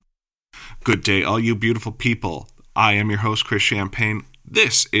Good day, all you beautiful people. I am your host, Chris Champagne.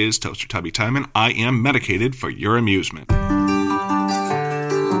 This is Toaster Tubby Time, and I am medicated for your amusement. Come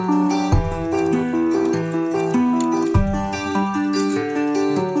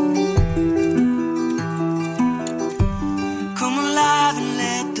alive and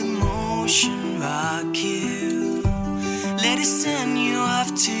let the motion rock you. Let it send you off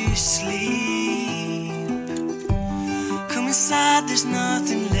to sleep. Come inside, there's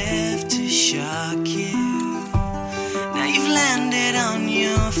nothing left to shock you. Now you've landed on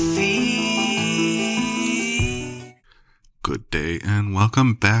your feet. Good day, and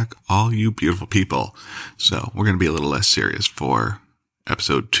welcome back, all you beautiful people. So, we're going to be a little less serious for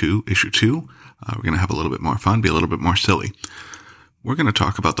episode 2, issue 2. We're going to have a little bit more fun, be a little bit more silly. We're going to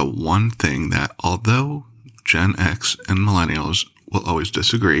talk about the one thing that, although Gen X and millennials will always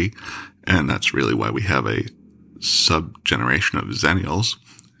disagree, and that's really why we have a sub-generation of Zennials,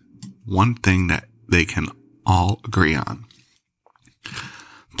 one thing that they can all agree on: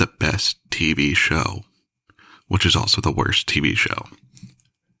 the best TV show, which is also the worst TV show.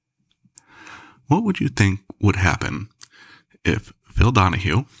 What would you think would happen if Phil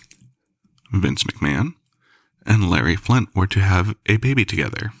Donahue, Vince McMahon, and Larry Flynt were to have a baby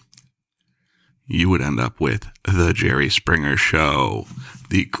together? You would end up with The Jerry Springer Show,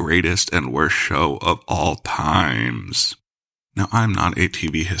 the greatest and worst show of all times. Now, I'm not a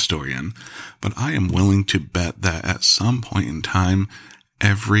TV historian, but I am willing to bet that at some point in time,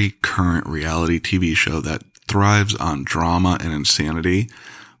 every current reality TV show that thrives on drama and insanity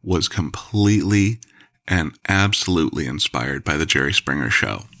was completely and absolutely inspired by The Jerry Springer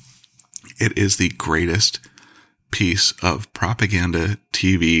Show. It is the greatest piece of propaganda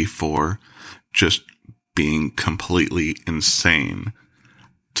TV for just being completely insane,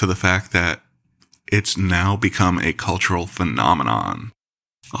 to the fact that it's now become a cultural phenomenon.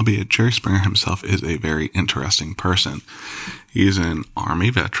 Albeit Jerry Springer himself is a very interesting person. He's an Army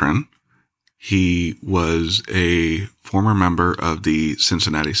veteran. He was a former member of the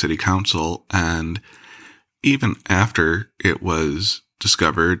Cincinnati City Council, and even after it was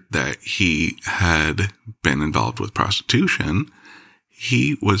discovered that he had been involved with prostitution,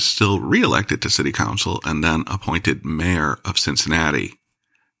 he was still reelected to city council and then appointed mayor of Cincinnati,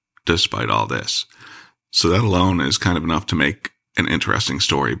 despite all this. So that alone is kind of enough to make an interesting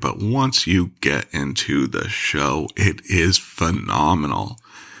story. But once you get into the show, it is phenomenal.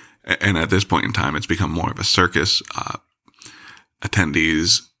 And at this point in time, it's become more of a circus.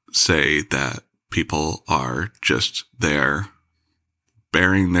 Attendees say that people are just there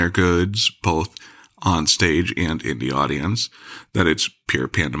bearing their goods, both on stage and in the audience, that it's pure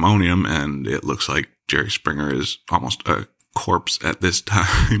pandemonium, and it looks like Jerry Springer is almost a corpse at this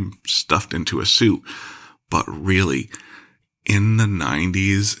time, stuffed into a suit. But really, in the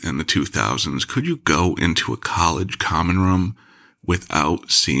 90s and the 2000s, could you go into a college common room without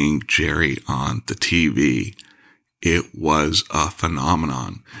seeing Jerry on the TV? It was a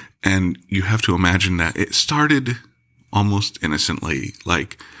phenomenon. And you have to imagine that it started almost innocently,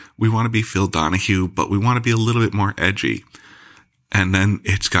 like, we want to be Phil Donahue, but we want to be a little bit more edgy. And then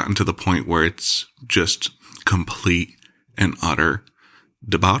it's gotten to the point where it's just complete and utter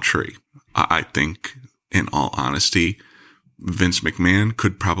debauchery. I think, in all honesty, Vince McMahon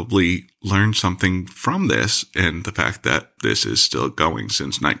could probably learn something from this, and the fact that this is still going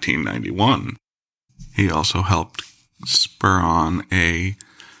since 1991. He also helped spur on a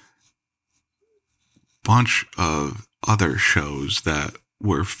bunch of other shows that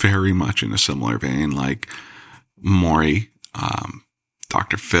were very much in a similar vein, like Maury,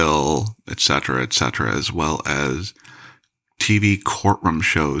 Dr. Phil, etc., as well as TV courtroom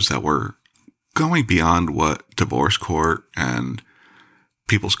shows that were going beyond what Divorce Court and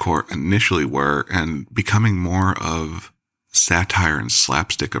People's Court initially were, and becoming more of satire and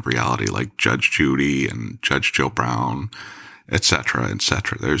slapstick of reality, like Judge Judy and Judge Joe Brown, etc.,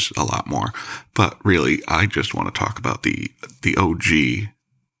 etc. There's a lot more. But really, I just want to talk about the OG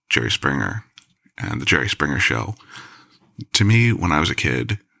Jerry Springer and the Jerry Springer Show. To me, when I was a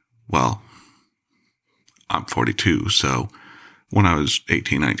kid, well, I'm 42, so when I was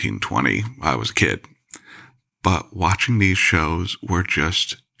 18, 19, 20, I was a kid. But watching these shows were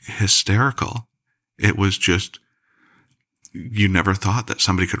just hysterical. It was just, you never thought that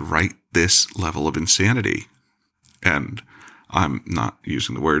somebody could write this level of insanity. And I'm not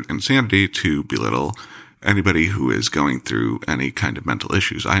using the word insanity to belittle anybody who is going through any kind of mental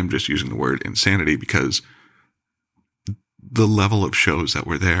issues. I am just using the word insanity because the level of shows that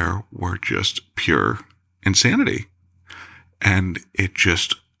were there were just pure insanity. And it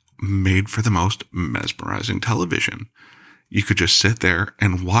just made for the most mesmerizing television. you could just sit there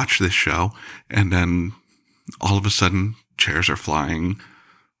and watch this show, and then all of a sudden chairs are flying,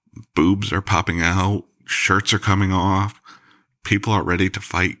 boobs are popping out, shirts are coming off, people are ready to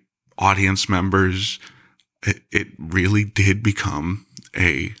fight audience members. It really did become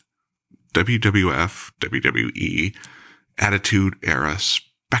a WWF, WWE Attitude Era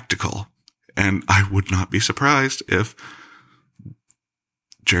spectacle. And I would not be surprised if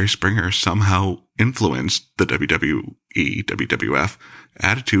Jerry Springer somehow influenced the WWE, WWF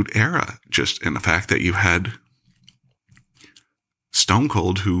Attitude Era, just in the fact that you had Stone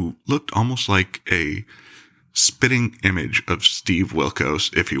Cold, who looked almost like a spitting image of Steve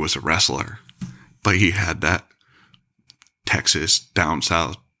Wilkos if he was a wrestler. But he had that Texas, down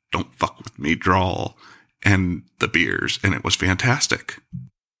south, don't fuck with me drawl, and the beers, and it was fantastic.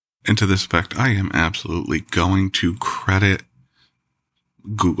 And to this effect, I am absolutely going to credit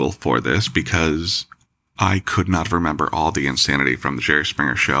Google for this, because I could not remember all the insanity from the Jerry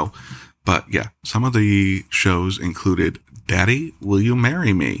Springer show. But yeah, some of the shows included Daddy, Will You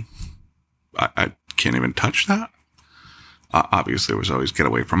Marry Me? I can't even touch that. Obviously, it was always Get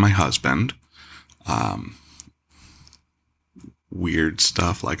Away From My Husband. Weird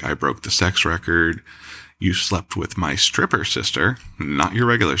stuff like I Broke the Sex Record. You Slept With My Stripper Sister. Not your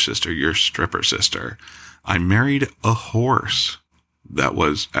regular sister, your stripper sister. I Married a Horse. That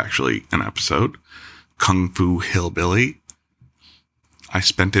was actually an episode. Kung Fu Hillbilly. I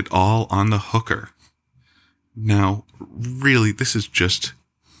Spent It All on the Hooker. Now, really, this is just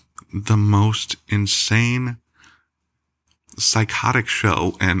the most insane, psychotic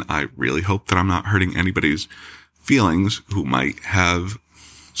show, and I really hope that I'm not hurting anybody's feelings who might have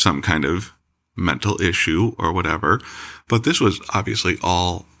some kind of mental issue or whatever, but this was obviously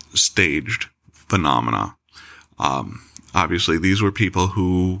all staged phenomena. Obviously, these were people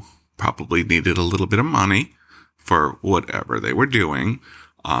who probably needed a little bit of money for whatever they were doing,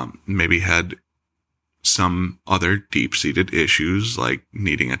 maybe had some other deep-seated issues like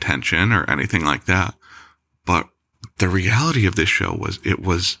needing attention or anything like that. But the reality of this show was it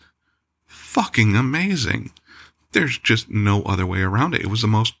was fucking amazing. There's just no other way around it. It was the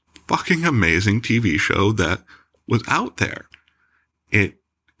most fucking amazing TV show that was out there.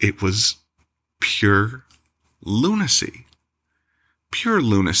 It was pure lunacy. Pure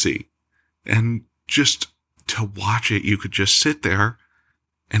lunacy. And just to watch it, you could just sit there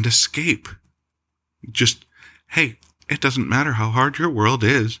and escape. Just, hey, it doesn't matter how hard your world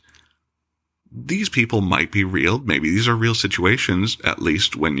is. These people might be real. Maybe these are real situations, at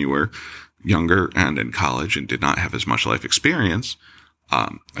least when you were younger and in college and did not have as much life experience.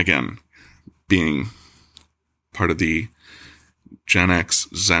 Again, being part of the Gen X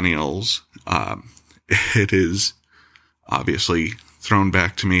Zennials, it is obviously thrown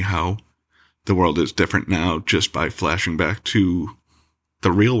back to me how the world is different now just by flashing back to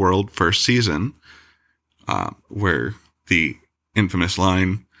the Real World first season, where the infamous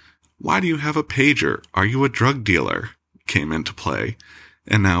line, "Why do you have a pager? Are you a drug dealer?" came into play.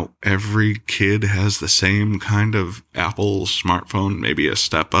 And now every kid has the same kind of Apple smartphone, maybe a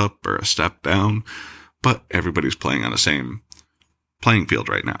step up or a step down, but everybody's playing on the same playing field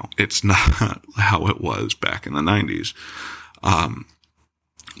right now. It's not how it was back in the 90s.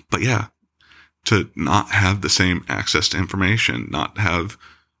 But yeah, to not have the same access to information, not have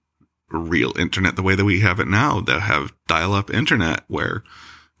real internet the way that we have it now, that have dial-up internet where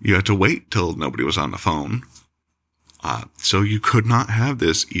you had to wait till nobody was on the phone. So you could not have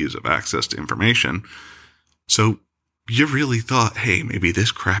this ease of access to information. So you really thought, hey, maybe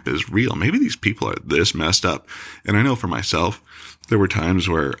this crap is real. Maybe these people are this messed up. And I know for myself, there were times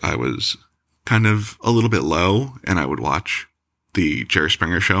where I was kind of a little bit low and I would watch the Jerry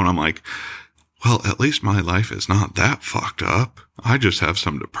Springer show and I'm like, well, at least my life is not that fucked up. I just have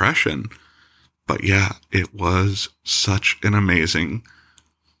some depression. But yeah, it was such an amazing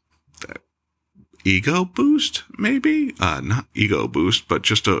ego boost, maybe? Not ego boost, but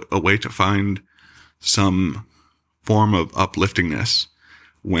just a way to find some form of upliftingness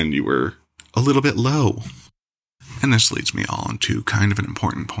when you were a little bit low. And this leads me all into kind of an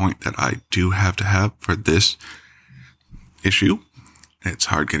important point that I do have to have for this issue. It's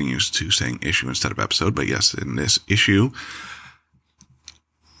hard getting used to saying issue instead of episode, but yes, in this issue,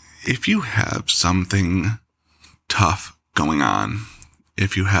 if you have something tough going on,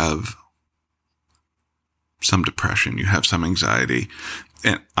 if you have some depression, you have some anxiety,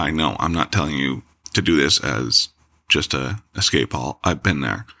 and I know I'm not telling you to do this as just a escape all. I've been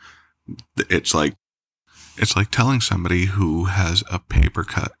there. It's like telling somebody who has a paper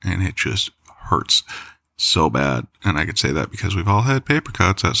cut and it just hurts so bad. And I could say that because we've all had paper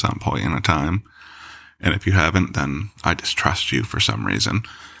cuts at some point in a time. And if you haven't, then I distrust you for some reason.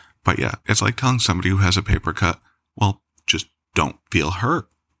 But yeah, it's like telling somebody who has a paper cut, well, just don't feel hurt.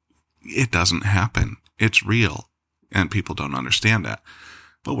 It doesn't happen. It's real. And people don't understand that.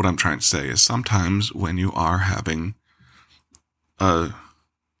 But what I'm trying to say is sometimes when you are having a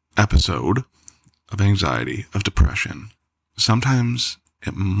episode of anxiety, of depression, sometimes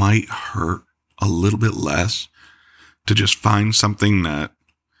it might hurt a little bit less to just find something that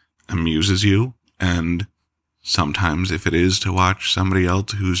amuses you. And sometimes if it is to watch somebody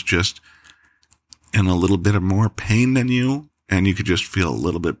else who's just in a little bit of more pain than you, and you could just feel a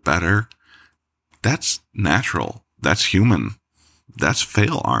little bit better, that's natural. That's human. That's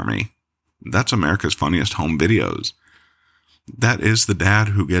Fail Army. That's America's Funniest Home Videos. That is the dad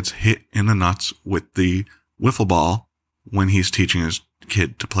who gets hit in the nuts with the wiffle ball when he's teaching his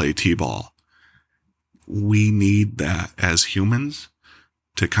kid to play t-ball. We need that as humans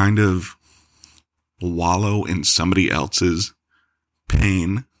to kind of wallow in somebody else's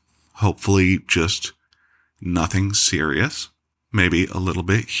pain. Hopefully just nothing serious, maybe a little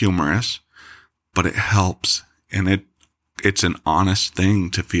bit humorous, but it helps. And it's an honest thing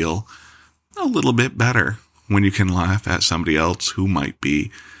to feel a little bit better when you can laugh at somebody else who might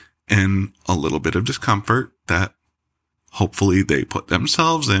be in a little bit of discomfort that hopefully they put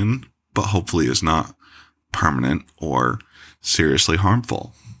themselves in, but hopefully is not permanent or seriously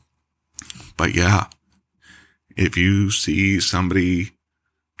harmful. But yeah, if you see somebody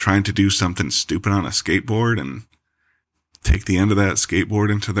trying to do something stupid on a skateboard and take the end of that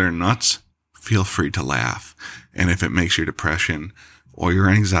skateboard into their nuts, feel free to laugh. And if it makes your depression or your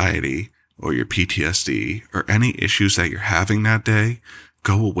anxiety or your PTSD or any issues that you're having that day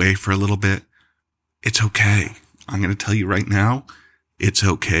go away for a little bit, it's okay. I'm going to tell you right now, it's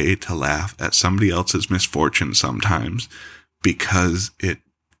okay to laugh at somebody else's misfortune sometimes, because it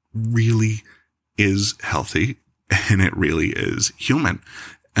really is healthy and it really is human.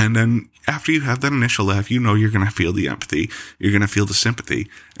 And then after you have that initial laugh, you know you're going to feel the empathy, you're going to feel the sympathy,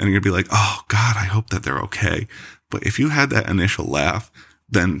 and you're going to be like, oh God, I hope that they're okay. But if you had that initial laugh,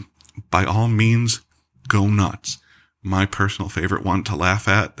 then by all means, go nuts. My personal favorite one to laugh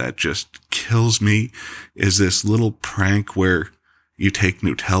at that just kills me is this little prank where you take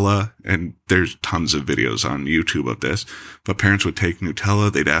Nutella, and there's tons of videos on YouTube of this, but parents would take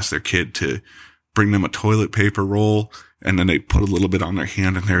Nutella, they'd ask their kid to bring them a toilet paper roll, and then they put a little bit on their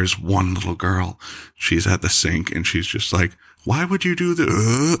hand, and there's one little girl. She's at the sink, and she's just like, why would you do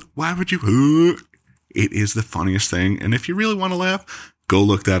that? Why would you? It is the funniest thing. And if you really want to laugh, go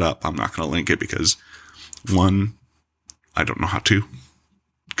look that up. I'm not going to link it because, one, I don't know how to,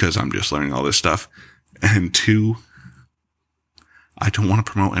 because I'm just learning all this stuff. And two, I don't want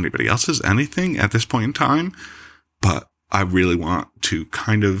to promote anybody else's anything at this point in time, but I really want to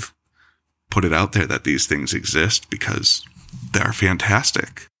kind of put it out there that these things exist because they're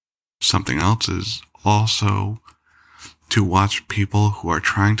fantastic. Something else is also to watch people who are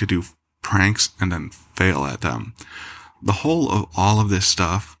trying to do pranks and then fail at them. The whole of all of this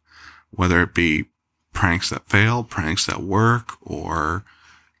stuff, whether it be pranks that fail, pranks that work, or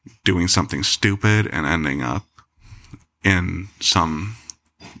doing something stupid and ending up in some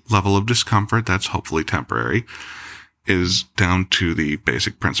level of discomfort that's hopefully temporary, is down to the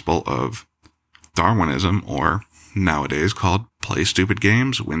basic principle of Darwinism, or nowadays called play stupid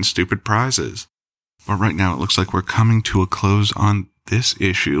games, win stupid prizes. But right now it looks like we're coming to a close on this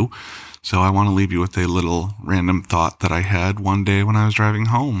issue, so I want to leave you with a little random thought that I had one day when I was driving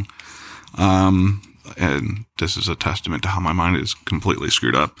home. And this is a testament to how my mind is completely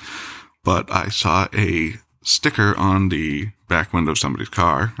screwed up. But I saw a sticker on the back window of somebody's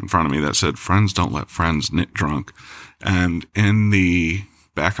car in front of me that said, "Friends don't let friends knit drunk." And in the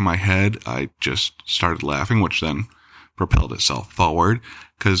back of my head, I just started laughing, which then propelled itself forward,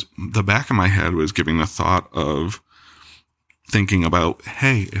 because the back of my head was giving the thought of thinking about,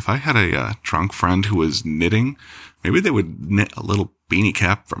 hey, if I had a drunk friend who was knitting, maybe they would knit a little beanie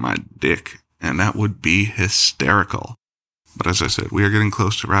cap for my dick, and that would be hysterical. But as I said, we are getting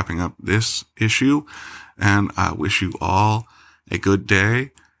close to wrapping up this issue, and I wish you all a good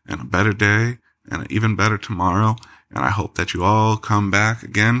day and a better day and an even better tomorrow. And I hope that you all come back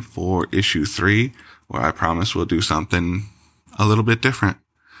again for issue 3, where I promise we'll do something a little bit different.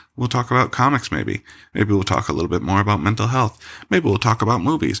 We'll talk about comics maybe. Maybe we'll talk a little bit more about mental health. Maybe we'll talk about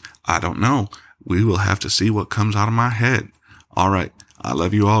movies. I don't know. We will have to see what comes out of my head. All right. I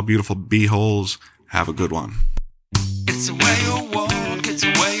love you all, beautiful bee-holes. Have a good one. It's the way you walk, it's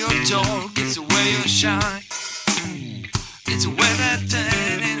the way you talk, it's the way you shine. It's the way that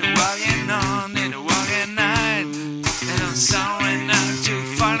day, and a walking on, and a walking night. And I'm sorry not to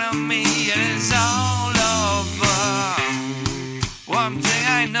follow me, and it's all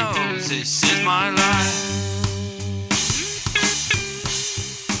knows this is my life.